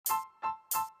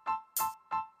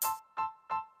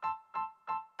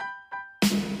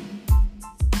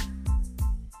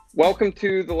Welcome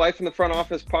to the Life in the Front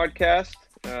Office podcast.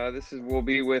 Will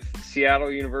be with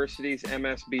Seattle University's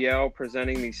MSBL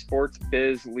presenting the Sports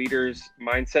Biz Leaders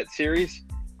Mindset Series.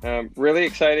 Really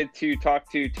excited to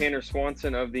talk to Tanner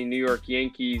Swanson of the New York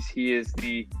Yankees. He is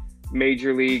the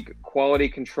Major League Quality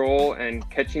Control and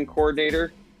Catching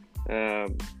Coordinator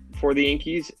for the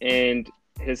Yankees and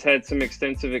has had some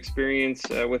extensive experience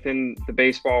within the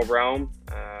baseball realm.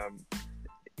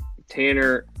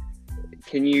 Tanner,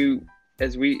 can you,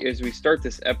 as we start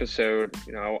this episode,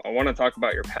 I want to talk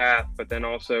about your path, but then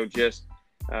also just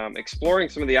exploring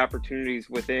some of the opportunities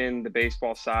within the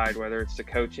baseball side, whether it's the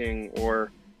coaching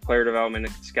or player development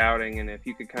and scouting. And if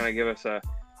you could kind of give us a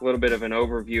little bit of an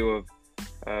overview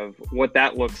of what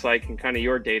that looks like and kind of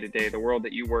your day-to-day, the world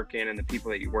that you work in and the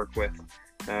people that you work with.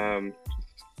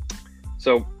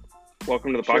 So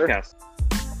welcome to the podcast.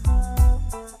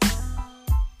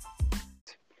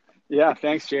 Yeah,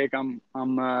 thanks, Jake. I'm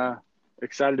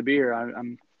excited to be here.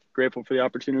 I'm grateful for the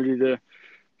opportunity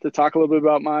to talk a little bit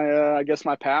about my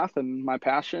my path and my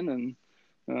passion.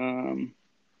 And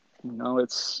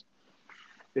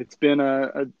it's been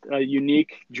a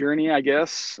unique journey, I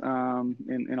guess,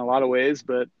 in a lot of ways,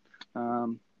 but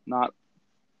not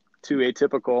too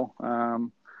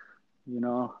atypical.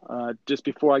 Just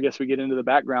before I guess we get into the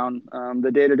background,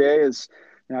 the day-to-day is,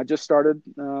 I just started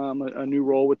a new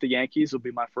role with the Yankees. It'll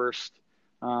be my first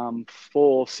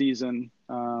full season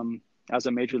as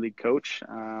a major league coach.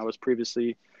 I was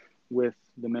previously with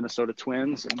the Minnesota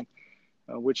Twins, and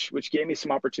which gave me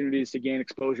some opportunities to gain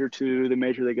exposure to the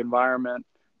major league environment,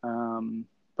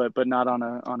 but not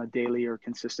on a daily or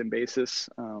consistent basis.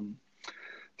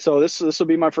 So this will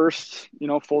be my first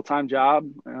full-time job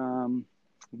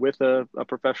with a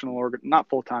professional not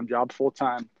full-time job,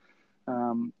 full-time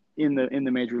in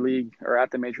the major league or at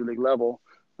the major league level.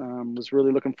 Was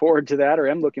really looking forward to that, or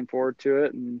am looking forward to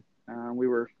it. And we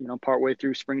were, partway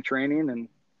through spring training and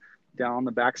down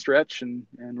the backstretch and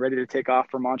ready to take off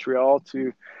for Montreal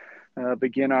to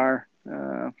begin our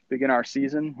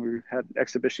season. We had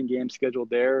exhibition games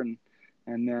scheduled there, and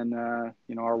then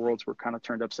our worlds were kind of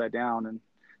turned upside down, and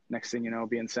next thing you know,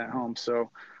 being sent home.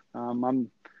 So I'm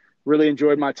really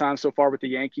enjoyed my time so far with the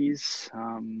Yankees.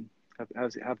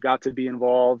 Have got to be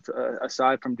involved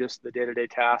aside from just the day-to-day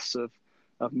tasks of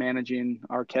managing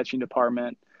our catching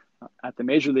department at the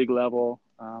major league level.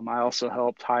 I also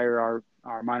helped hire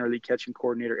our minor league catching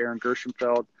coordinator, Aaron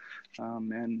Gershenfeld,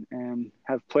 and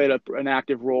have played an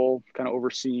active role kind of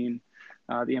overseeing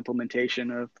the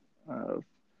implementation of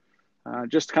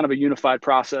just kind of a unified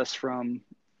process from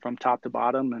top to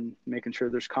bottom, and making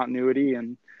sure there's continuity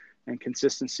and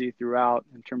consistency throughout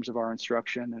in terms of our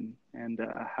instruction and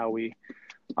how we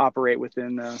operate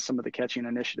within some of the catching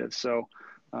initiatives. So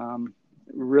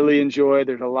really enjoyed.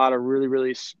 There's a lot of really,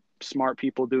 really smart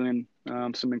people doing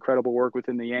some incredible work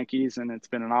within the Yankees, and it's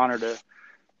been an honor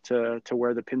to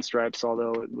wear the pinstripes,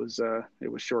 although it was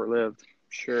short-lived.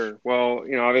 Sure. Well,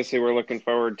 obviously we're looking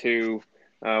forward to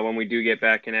when we do get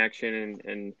back in action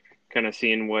and kind of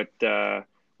seeing what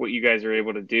you guys are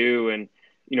able to do. And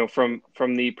from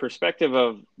the perspective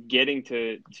of getting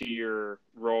to your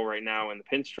role right now in the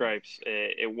pinstripes,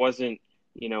 it wasn't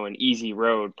an easy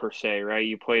road per se, right?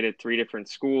 You played at 3 different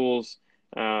schools.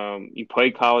 You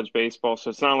played college baseball, so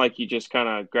it's not like you just kind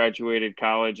of graduated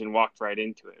college and walked right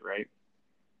into it, right?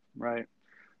 Right.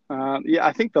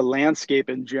 I think the landscape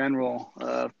in general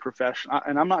of professional,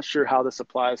 and I'm not sure how this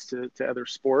applies to other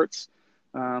sports,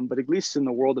 but at least in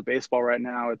the world of baseball right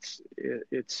now, it's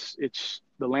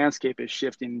the landscape is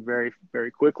shifting very,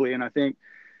 very quickly. And I think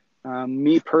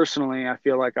me personally, I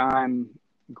feel like I'm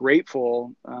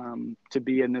grateful to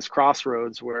be in this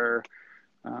crossroads where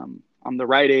I'm the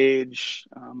right age.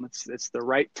 It's the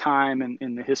right time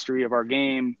in the history of our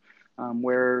game,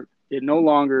 where it no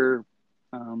longer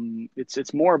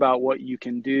it's more about what you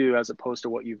can do as opposed to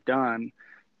what you've done.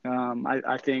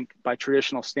 I think by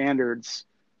traditional standards,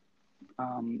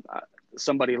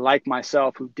 somebody like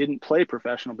myself who didn't play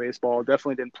professional baseball,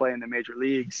 definitely didn't play in the major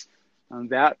leagues,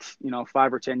 that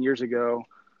 5 or 10 years ago,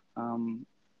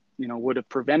 would have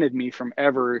prevented me from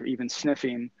ever even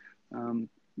sniffing,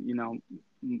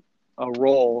 a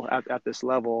role at this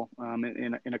level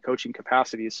in a coaching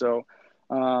capacity. So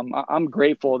I'm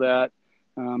grateful that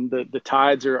the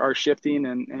tides are shifting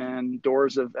and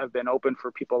doors have been opened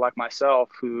for people like myself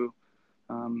who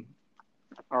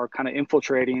are kind of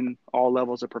infiltrating all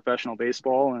levels of professional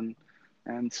baseball.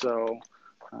 And so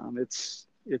it's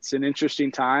an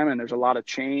interesting time, and there's a lot of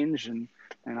change. And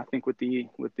I think with the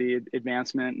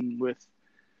advancement and with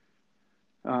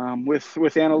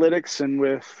analytics and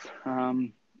with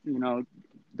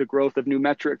the growth of new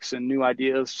metrics and new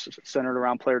ideas centered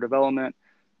around player development,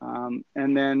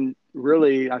 And then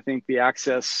really, I think the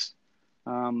access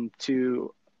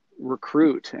to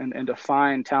recruit and to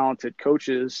find talented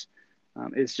coaches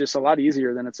is just a lot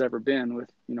easier than it's ever been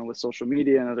with social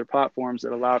media and other platforms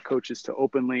that allow coaches to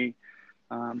openly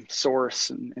source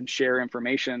and share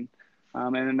information.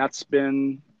 And that's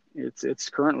been, it's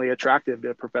currently attractive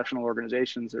to professional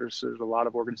organizations. There's a lot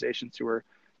of organizations who are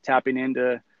tapping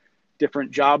into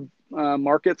different job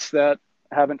markets that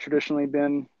haven't traditionally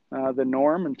been the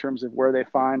norm in terms of where they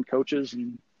find coaches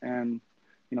and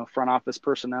front office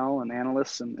personnel and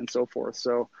analysts and so forth.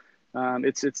 So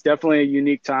it's definitely a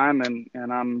unique time,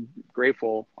 and I'm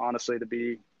grateful, honestly, to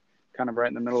be kind of right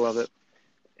in the middle of it.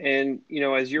 And,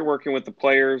 as you're working with the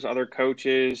players, other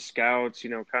coaches, scouts,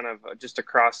 kind of just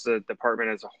across the department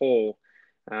as a whole,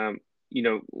 um,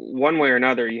 one way or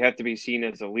another, you have to be seen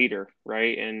as a leader,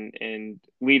 right? And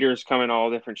leaders come in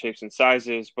all different shapes and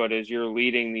sizes, but as you're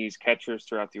leading these catchers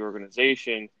throughout the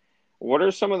organization, what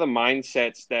are some of the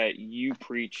mindsets that you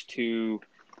preach to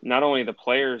not only the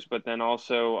players, but then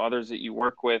also others that you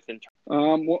work with?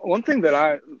 One thing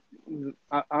that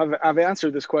I've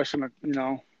answered this question,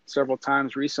 several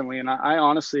times recently, and I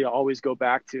honestly always go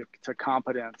back to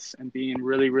competence and being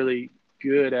really, really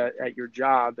good at your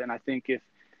job. And I think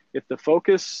if the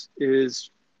focus is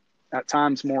at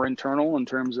times more internal in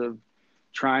terms of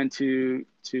trying to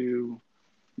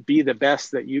be the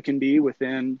best that you can be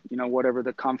within, whatever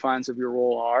the confines of your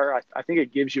role are, I think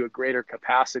it gives you a greater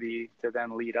capacity to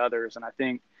then lead others. And I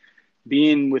think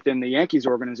being within the Yankees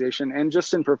organization and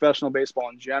just in professional baseball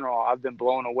in general, I've been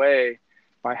blown away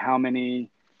by how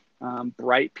many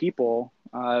bright people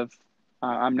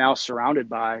I'm now surrounded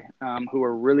by who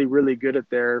are really, really good at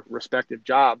their respective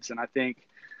jobs. And I think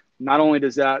not only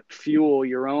does that fuel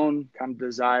your own kind of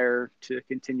desire to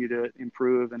continue to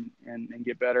improve and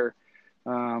get better,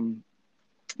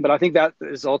 but I think that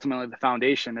is ultimately the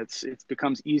foundation. It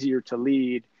becomes easier to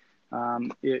lead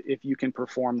if you can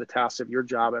perform the tasks of your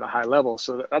job at a high level.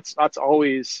 So that's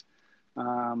always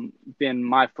been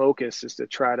my focus, is to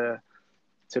try to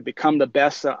become the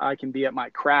best that I can be at my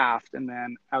craft. And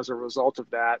then as a result of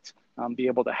that, be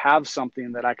able to have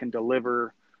something that I can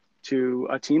deliver to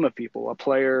a team of people, a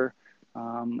player,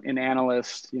 an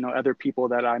analyst, other people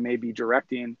that I may be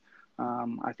directing.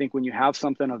 I think when you have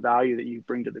something of value that you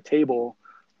bring to the table,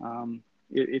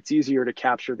 it's easier to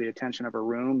capture the attention of a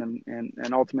room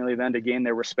and ultimately then to gain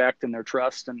their respect and their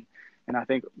trust. And I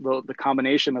think the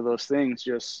combination of those things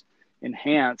just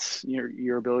enhance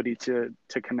your ability to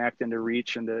connect and to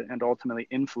reach and ultimately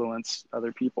influence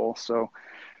other people. So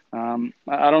I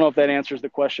don't know if that answers the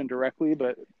question directly,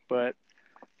 but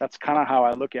that's kind of how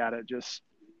I look at it. Just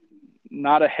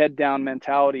not a head down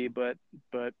mentality, but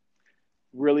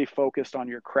really focused on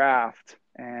your craft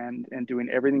and doing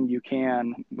everything you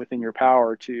can within your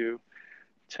power to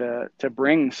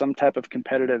bring some type of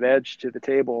competitive edge to the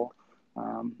table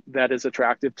that is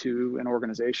attractive to an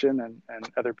organization and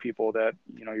other people that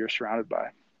you're surrounded by.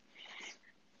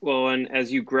 Well, and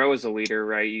as you grow as a leader,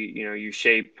 right, you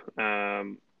shape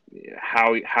how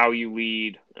you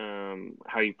lead,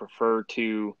 how you prefer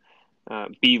to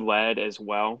be led as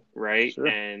well, right? Sure.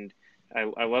 And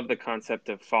I love the concept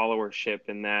of followership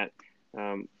in that.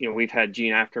 We've had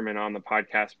Jean Afterman on the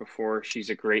podcast before. She's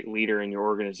a great leader in your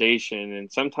organization, and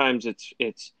sometimes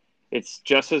it's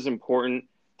just as important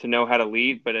to know how to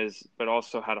lead, but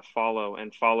also how to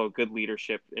follow good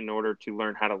leadership in order to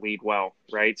learn how to lead well,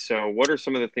 right? So, what are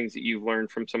some of the things that you've learned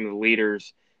from some of the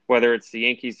leaders, whether it's the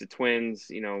Yankees, the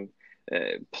Twins,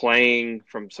 playing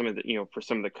from some of the, for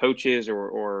some of the coaches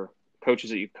or coaches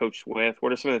that you've coached with?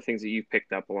 What are some of the things that you've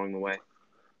picked up along the way?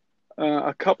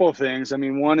 A couple of things. I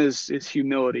mean, one is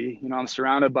humility. I'm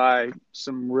surrounded by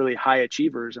some really high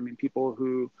achievers. I mean, people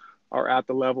who are at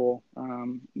the level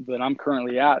that I'm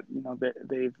currently at.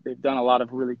 They've done a lot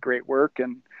of really great work,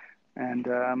 and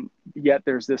yet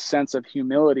there's this sense of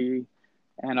humility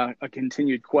and a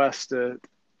continued quest to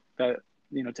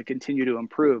continue to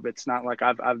improve. It's not like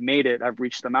I've made it, I've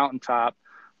reached the mountaintop.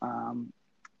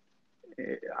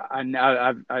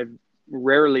 I've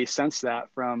rarely sensed that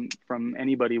from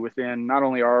anybody within not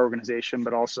only our organization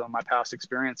but also my past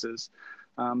experiences.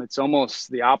 It's almost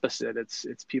the opposite.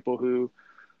 It's people who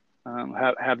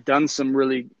have done some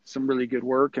really good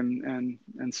work and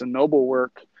some noble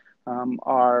work.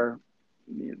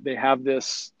 They have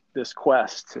this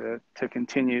quest to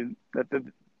continue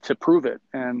to prove it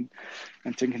and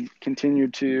to continue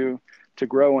to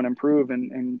grow and improve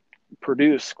and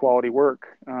produce quality work.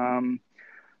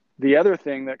 The other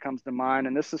thing that comes to mind,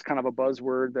 and this is kind of a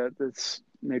buzzword that's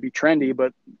maybe trendy,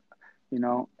 but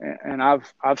and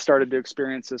I've started to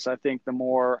experience this. I think the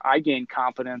more I gain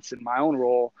confidence in my own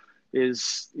role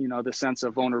is, the sense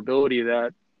of vulnerability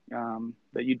that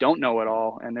that you don't know it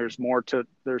all, and there's more to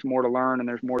learn, and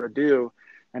there's more to do,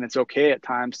 and it's okay at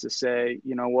times to say,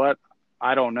 you know what,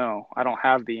 I don't know, I don't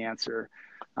have the answer,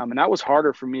 and that was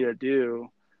harder for me to do,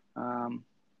 um,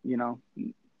 you know,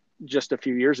 just a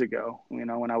few years ago,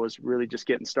 when I was really just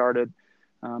getting started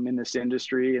in this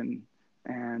industry,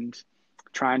 and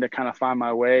trying to kind of find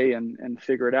my way and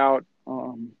figure it out.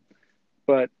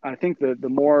 But I think the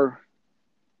more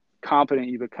competent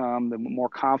you become, the more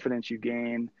confidence you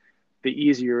gain, the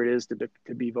easier it is to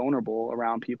be vulnerable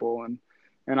around people.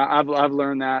 And I've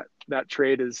learned that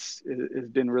trait has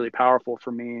been really powerful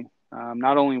for me,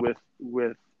 not only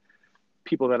with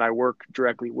people that I work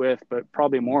directly with, but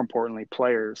probably more importantly,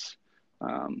 players.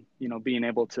 Being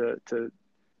able to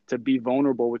be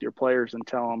vulnerable with your players and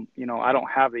tell them, I don't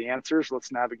have the answers.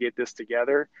 Let's navigate this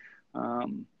together.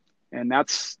 And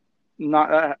that's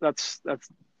not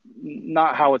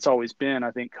how it's always been. I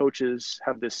think coaches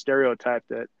have this stereotype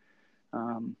that,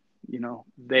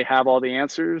 they have all the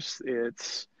answers.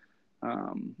 It's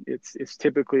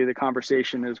typically the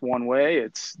conversation is one way.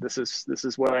 It's this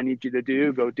is what I need you to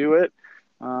do. Go do it.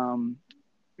 And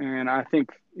I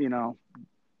think,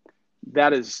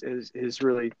 that is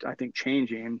really, I think,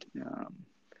 changing,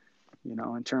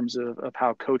 in terms of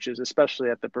how coaches, especially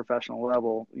at the professional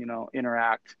level,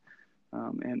 interact,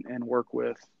 and work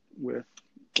with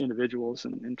individuals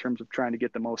in terms of trying to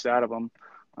get the most out of them.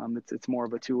 It's more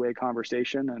of a two-way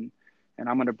conversation, and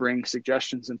I'm going to bring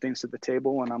suggestions and things to the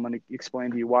table, and I'm going to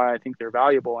explain to you why I think they're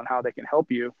valuable and how they can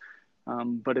help you.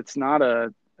 But it's not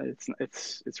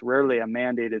it's rarely a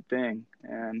mandated thing.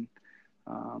 And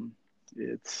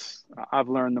I've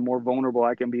learned the more vulnerable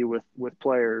I can be with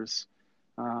players,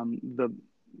 the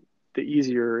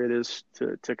easier it is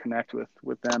to connect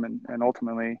with them, and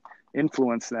ultimately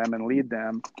influence them and lead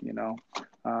them,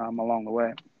 along the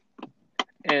way.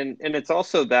 And it's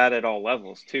also that at all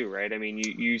levels too, right? I mean,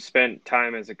 you spent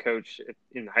time as a coach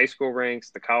in the high school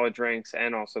ranks, the college ranks,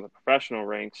 and also the professional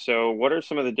ranks. So what are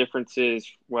some of the differences,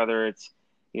 whether it's,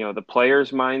 the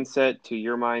player's mindset to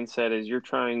your mindset as you're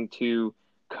trying to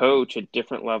coach a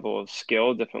different level of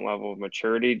skill, different level of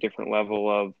maturity, different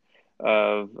level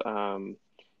of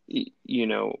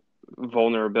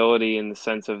vulnerability in the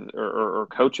sense of, or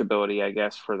coachability, I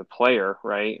guess, for the player,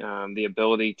 right? The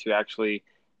ability to actually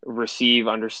receive,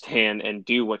 understand, and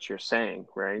do what you're saying,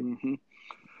 right? Mm-hmm.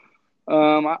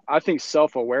 I think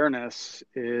self-awareness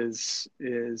is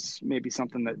maybe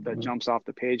something that jumps off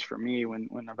the page for me when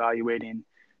evaluating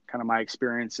kind of my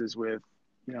experiences with,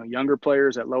 younger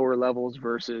players at lower levels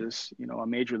versus, a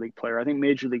major league player. I think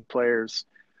major league players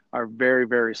are very,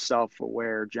 very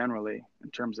self-aware generally in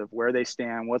terms of where they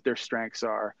stand, what their strengths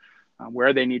are,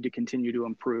 where they need to continue to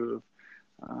improve.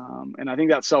 And I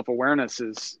think that self-awareness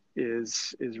is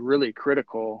really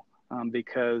critical,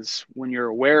 because when you're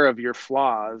aware of your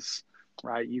flaws,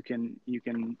 right, you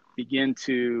can begin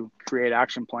to create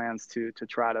action plans to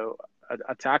try to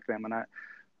attack them. And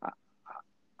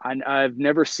I've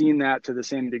never seen that to the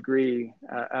same degree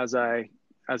as I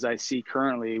see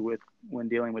currently when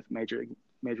dealing with major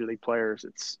league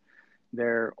players.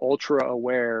 They're ultra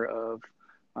aware of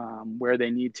where they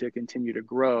need to continue to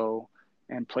grow,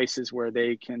 and places where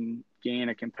they can gain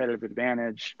a competitive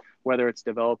advantage, whether it's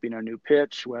developing a new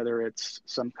pitch, whether it's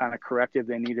some kind of corrective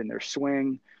they need in their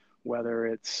swing, whether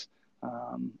it's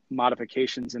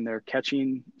modifications in their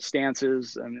catching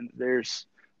stances. I mean,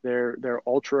 they're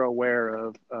ultra aware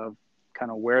of kind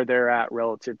of where they're at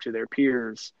relative to their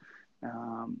peers.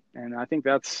 And I think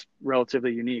that's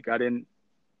relatively unique. I didn't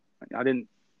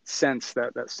sense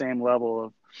that same level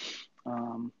of,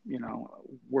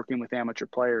 working with amateur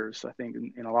players. I think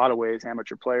in a lot of ways,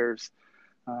 amateur players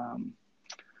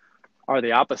are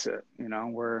the opposite,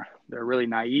 where they're really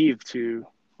naive to,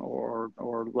 or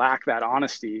lack that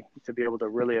honesty to be able to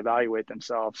really evaluate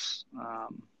themselves,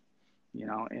 in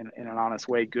an honest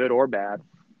way, good or bad.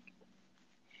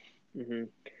 Mm-hmm.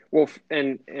 Well,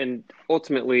 and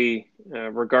ultimately,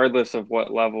 regardless of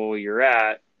what level you're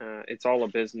at, it's all a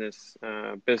business,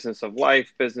 business of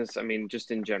life, business. I mean,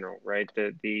 just in general, right?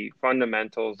 The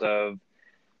fundamentals of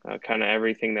kind of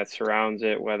everything that surrounds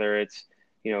it, whether it's,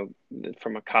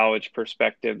 from a college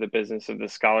perspective, the business of the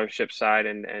scholarship side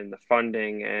and the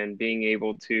funding and being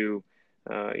able to,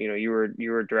 you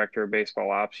were director of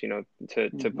baseball ops,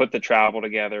 to put the travel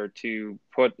together, to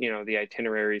put, the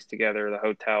itineraries together, the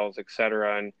hotels, et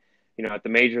cetera. And, at the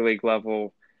major league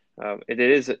level, it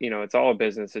is, it's all a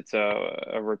business. It's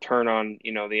a return on,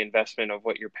 the investment of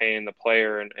what you're paying the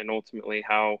player, and ultimately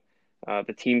how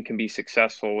the team can be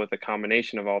successful with a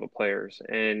combination of all the players.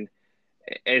 And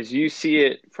as you see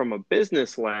it from a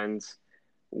business lens,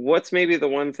 what's maybe the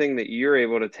one thing that you're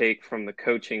able to take from the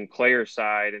coaching player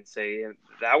side and say, "Yeah,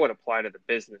 that would apply to the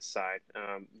business side?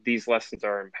 These lessons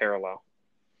are in parallel."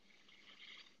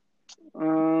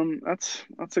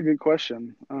 That's a good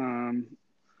question.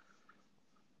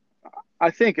 I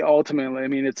think ultimately, I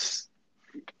mean, it's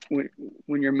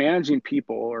when you're managing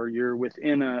people or you're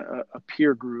within a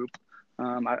peer group,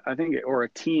 I think, or a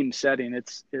team setting,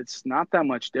 it's not that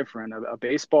much different. A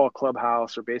baseball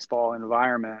clubhouse or baseball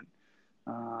environment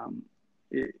um,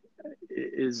 it,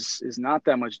 is not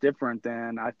that much different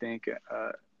than I think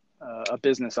a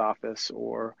business office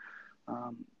or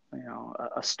um,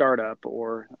 a startup,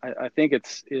 or I think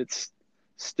it's I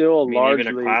still mean, even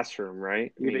a largely classroom,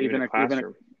 right? I mean, even even a even a, even a,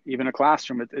 classroom. even a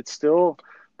classroom. It still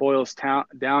boils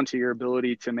down to your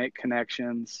ability to make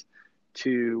connections,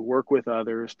 to work with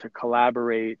others, to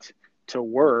collaborate, to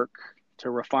work, to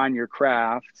refine your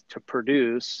craft, to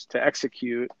produce, to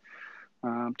execute,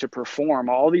 to perform.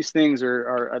 All these things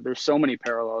are there's so many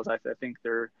parallels. I think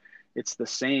it's the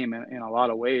same in a lot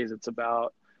of ways. It's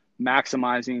about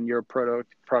maximizing your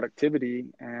productivity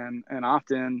and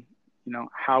often,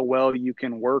 how well you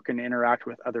can work and interact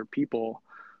with other people.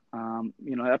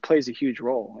 That plays a huge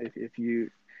role.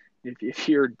 If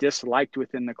you're disliked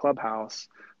within the clubhouse,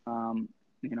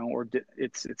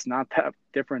 it's not that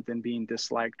different than being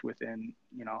disliked within,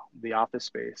 the office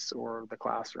space or the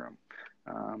classroom.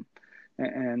 Um,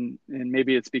 and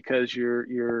maybe it's because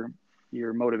your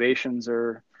motivations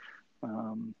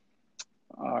um,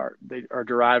 they are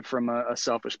derived from a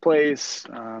selfish place.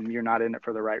 You're not in it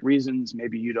for the right reasons.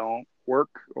 Maybe you don't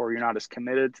work, or you're not as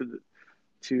committed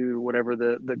to whatever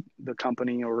the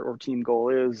company or team goal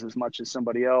is as much as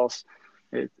somebody else.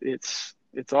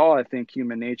 It's all, I think,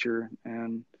 human nature.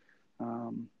 And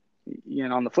um,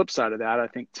 on the flip side of that, I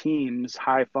think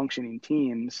high functioning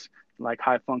teams, like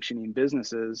high functioning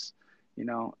businesses, you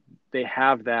know, they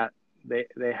have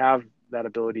they have that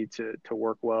ability to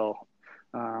work well,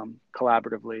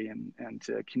 collaboratively, and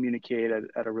to communicate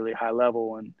at a really high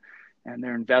level, and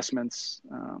their investments,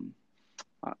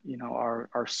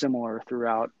 are similar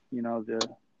throughout,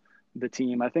 the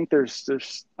team. I think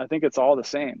I think it's all the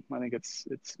same. I think it's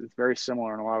very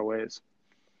similar in a lot of ways.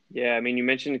 Yeah, I mean, you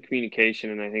mentioned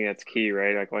communication, and I think that's key,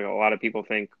 right? Like a lot of people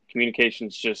think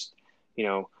communication's just, you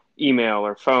know, email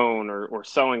or phone or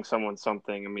selling someone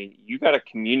something. I mean, you got to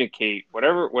communicate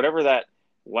whatever that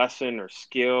lesson or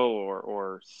skill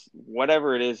or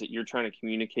whatever it is that you're trying to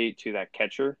communicate to that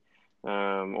catcher,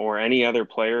 or any other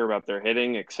player about their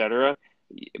hitting, etc.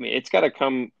 I mean, it's got to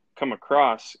come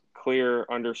across clear,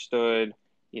 understood,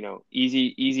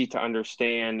 easy to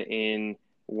understand in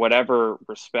whatever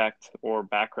respect or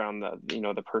background that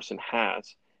the person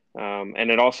has, and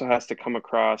it also has to come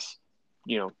across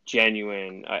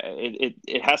genuine.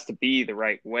 It has to be the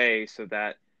right way so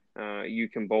that you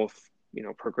can both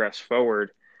progress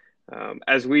forward.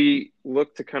 As we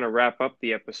look to kind of wrap up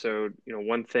the episode,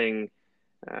 one thing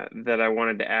that I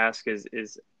wanted to ask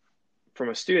is from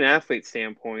a student athlete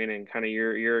standpoint and kind of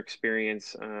your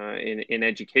experience in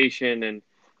education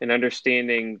and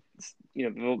understanding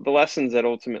the lessons that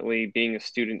ultimately being a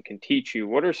student can teach you.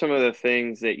 What are some of the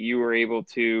things that you were able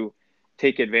to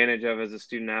take advantage of as a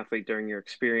student athlete during your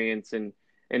experience, and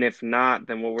if not,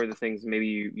 then what were the things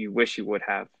maybe you wish you would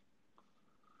have?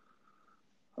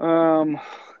 Um,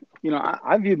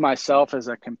 I viewed myself as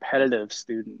a competitive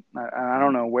student. I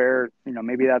don't know where,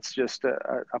 maybe that's just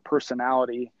a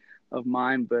personality of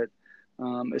mine, but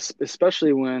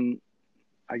especially when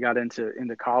I got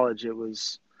into college, it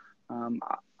was um,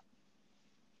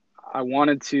 I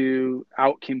wanted to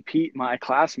outcompete my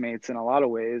classmates in a lot of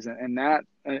ways, and that,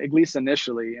 at least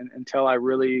initially, until I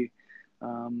really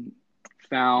um,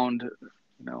 found,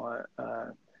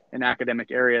 an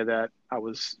academic area that I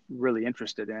was really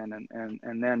interested in,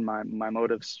 and then my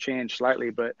motives changed slightly.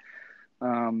 But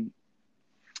um,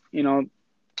 you know,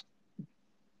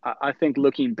 I think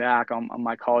looking back on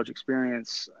my college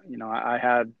experience, I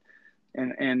had,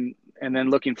 and then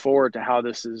looking forward to how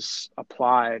this is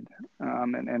applied,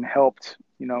 and helped,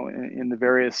 in the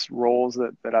various roles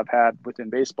that I've had within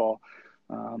baseball.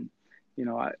 Um, you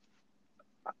know,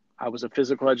 I was a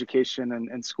physical education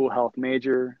and school health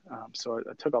major. So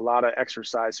I took a lot of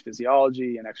exercise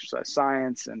physiology and exercise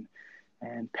science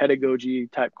and pedagogy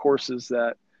type courses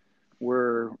that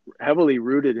were heavily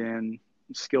rooted in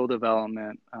skill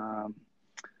development,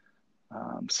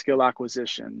 skill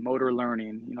acquisition, motor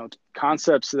learning,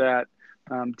 concepts that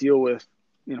deal with,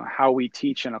 how we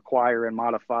teach and acquire and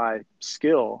modify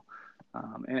skill.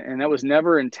 And that was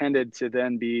never intended to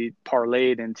then be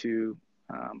parlayed into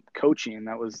coaching.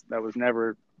 That was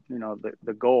never,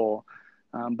 the goal.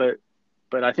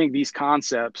 But I think these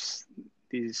concepts,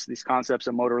 these concepts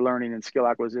of motor learning and skill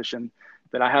acquisition,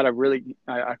 that I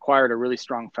acquired a really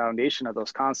strong foundation of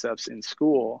those concepts in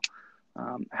school,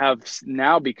 have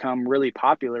now become really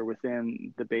popular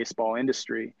within the baseball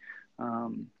industry.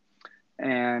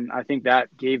 And I think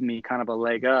that gave me kind of a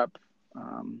leg up.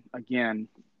 Again,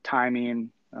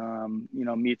 timing,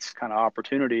 meets kind of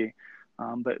opportunity.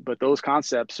 But those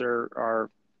concepts are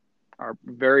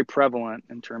very prevalent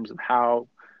in terms of how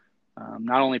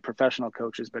not only professional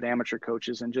coaches, but amateur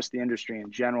coaches and just the industry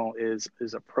in general is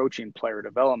approaching player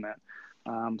development.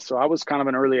 So I was kind of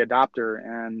an early adopter,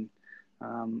 and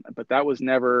but that was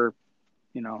never,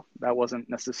 that wasn't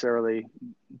necessarily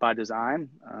by design.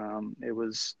 It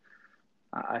was,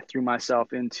 I threw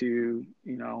myself into,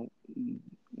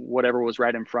 whatever was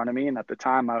right in front of me. And at the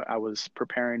time I was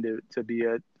preparing to be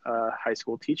a high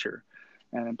school teacher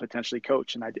and potentially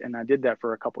coach. And I did that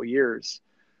for a couple of years.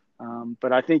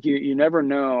 But I think you never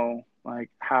know, like,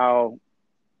 how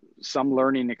some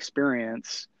learning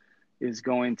experience is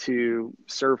going to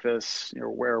surface,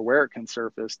 where it can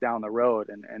surface down the road.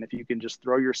 And if you can just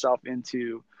throw yourself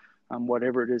into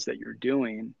whatever it is that you're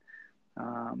doing,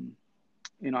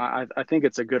 I think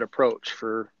it's a good approach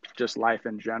for just life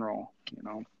in general,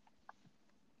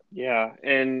 Yeah.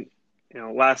 And,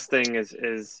 last thing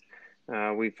is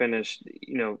we finished,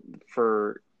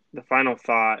 for the final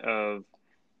thought of,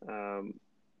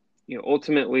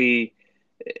 ultimately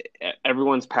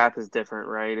everyone's path is different,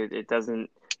 right? It doesn't,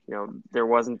 there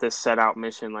wasn't this set out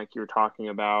mission like you were talking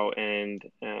about. And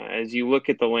as you look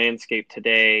at the landscape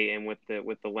today and with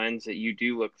the lens that you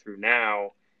do look through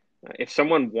now, if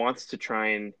someone wants to try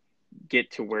and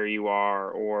get to where you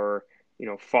are, or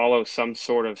follow some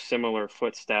sort of similar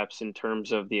footsteps in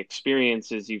terms of the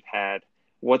experiences you've had,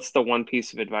 what's the one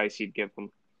piece of advice you'd give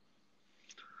them?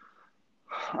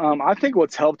 I think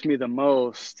what's helped me the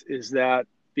most is that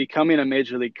becoming a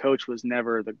major league coach was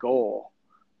never the goal,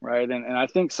 right? And I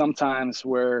think sometimes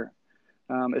where,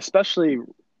 especially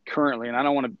currently, and I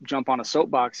don't want to jump on a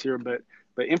soapbox here, but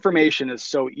information is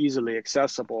so easily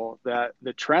accessible that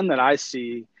the trend that I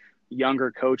see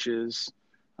younger coaches,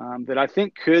 that I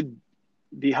think could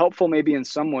be helpful maybe in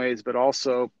some ways, but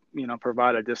also,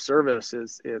 provide a disservice,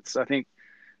 I think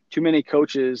too many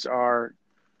coaches are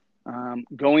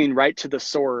going right to the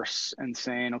source and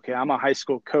saying, okay, I'm a high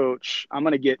school coach. I'm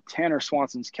going to get Tanner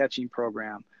Swanson's catching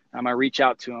program. I'm going to reach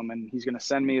out to him and he's going to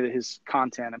send me his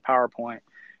content and PowerPoint.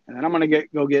 And then I'm going to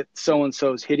go get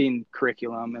so-and-so's hitting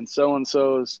curriculum and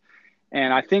so-and-so's.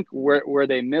 And I think where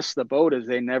they miss the boat is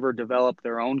they never develop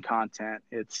their own content.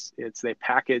 It's they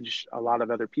package a lot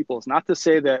of other people's. Not to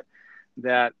say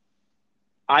that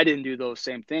I didn't do those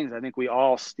same things. I think we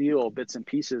all steal bits and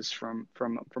pieces from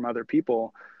other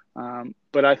people.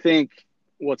 But I think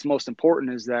what's most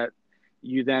important is that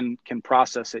you then can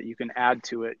process it. You can add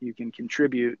to it. You can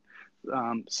contribute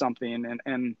something.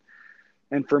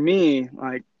 And for me,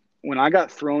 like, when I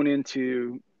got thrown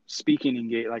into speaking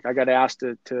engagement, like I got asked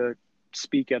to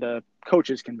speak at a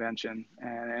coaches convention,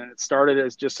 and it started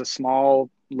as just a small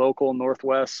local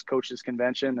Northwest coaches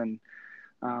convention.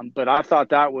 And but I thought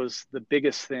that was the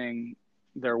biggest thing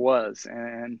there was.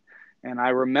 And I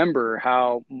remember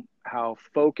how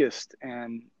focused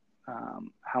and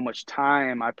how much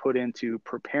time I put into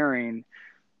preparing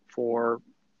for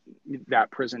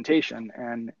that presentation.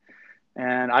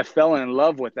 And I fell in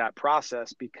love with that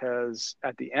process, because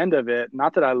at the end of it,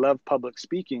 not that I love public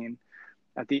speaking,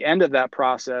 at the end of that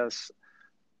process,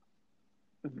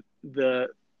 the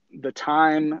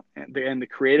time and the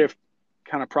creative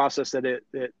kind of process that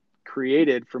it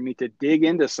created for me to dig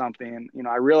into something,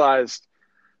 I realized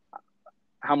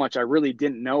how much I really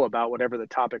didn't know about whatever the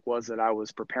topic was that I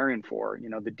was preparing for,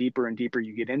 the deeper and deeper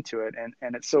you get into it.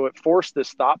 And so it forced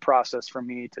this thought process for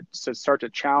me to start to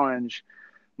challenge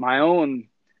my own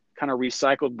kind of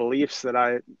recycled beliefs that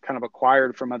I kind of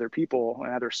acquired from other people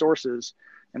and other sources.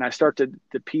 And I start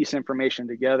to piece information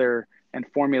together and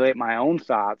formulate my own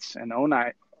thoughts and own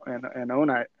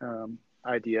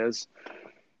ideas.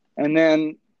 And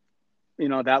then,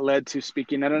 that led to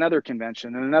speaking at another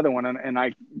convention and another one. And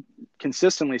I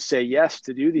consistently say yes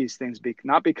to do these things,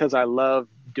 not because I love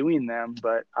doing them,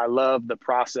 but I love the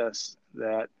process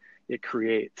that it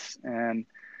creates. And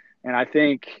I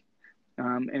think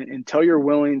until you're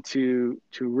willing to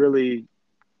really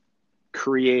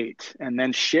create and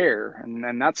then share,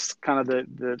 and that's kind of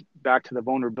the back to the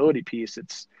vulnerability piece.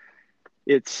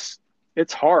 It's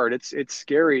hard. It's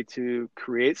scary to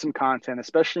create some content,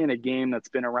 especially in a game that's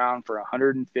been around for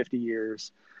 150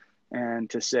 years, and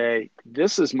to say,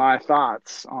 this is my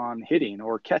thoughts on hitting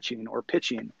or catching or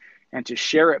pitching, and to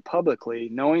share it publicly,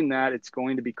 knowing that it's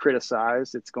going to be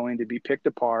criticized, it's going to be picked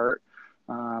apart,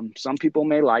 Some people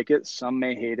may like it, some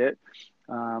may hate it,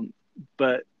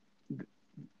 but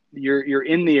you're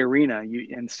in the arena. You,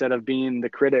 instead of being the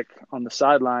critic on the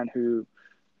sideline who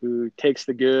takes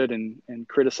the good and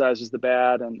criticizes the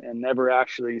bad and never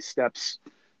actually steps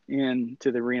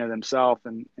into the arena themselves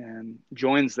and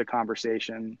joins the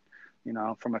conversation,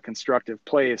 from a constructive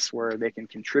place where they can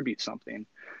contribute something.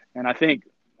 And I think,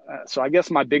 so I guess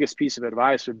my biggest piece of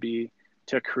advice would be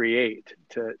to create,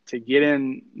 to get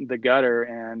in the gutter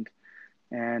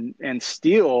and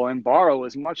steal and borrow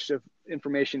as much of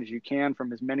information as you can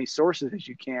from as many sources as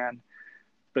you can,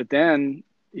 but then,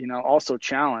 also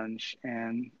challenge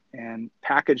and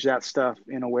package that stuff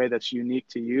in a way that's unique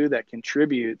to you, that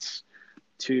contributes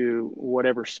to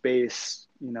whatever space,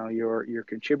 you're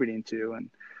contributing to.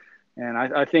 And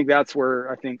I think that's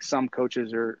where I think some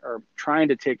coaches are trying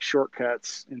to take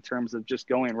shortcuts in terms of just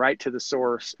going right to the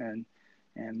source and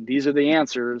these are the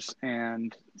answers.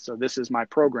 And so this is my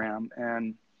program.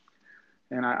 And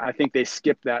I think they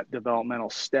skip that developmental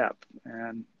step.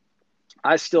 And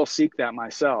I still seek that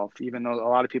myself, even though a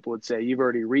lot of people would say you've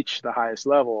already reached the highest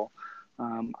level.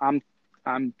 I'm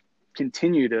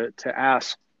continue to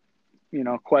ask,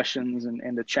 questions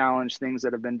and to challenge things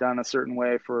that have been done a certain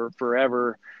way for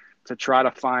forever, to try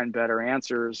to find better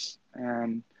answers.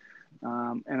 And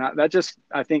that just,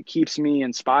 I think, keeps me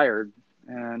inspired.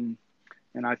 And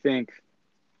I think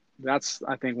that's,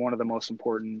 one of the most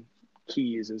important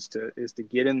keys is to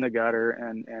get in the gutter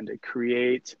and to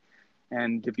create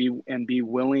and to be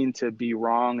willing to be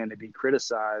wrong and to be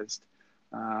criticized.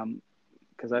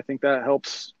 Because I think that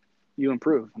helps you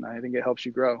improve, and I think it helps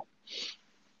you grow.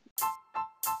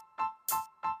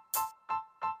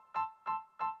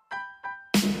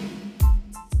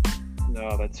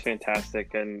 No, that's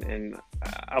fantastic. And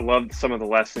I loved some of the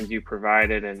lessons you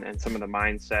provided and some of the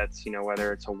mindsets,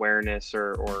 whether it's awareness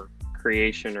or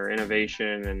creation or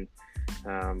innovation. And,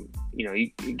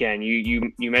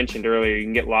 you mentioned earlier, you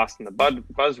can get lost in the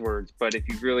buzzwords, but if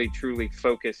you really truly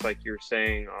focus, like you're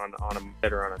saying, on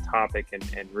a topic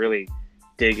and really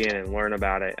dig in and learn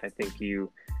about it, I think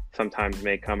you sometimes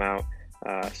may come out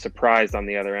surprised on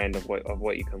the other end of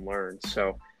what you can learn.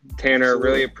 So Tanner, absolutely,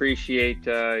 really appreciate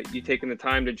you taking the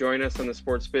time to join us on the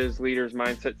Sports Biz Leaders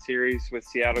Mindset Series with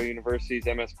Seattle University's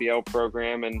MSBL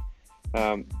program, and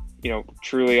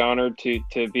truly honored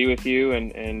to be with you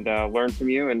and learn from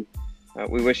you, and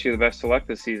we wish you the best of luck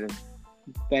this season.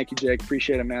 Thank you, Jake.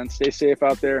 Appreciate it, man. Stay safe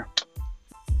out there.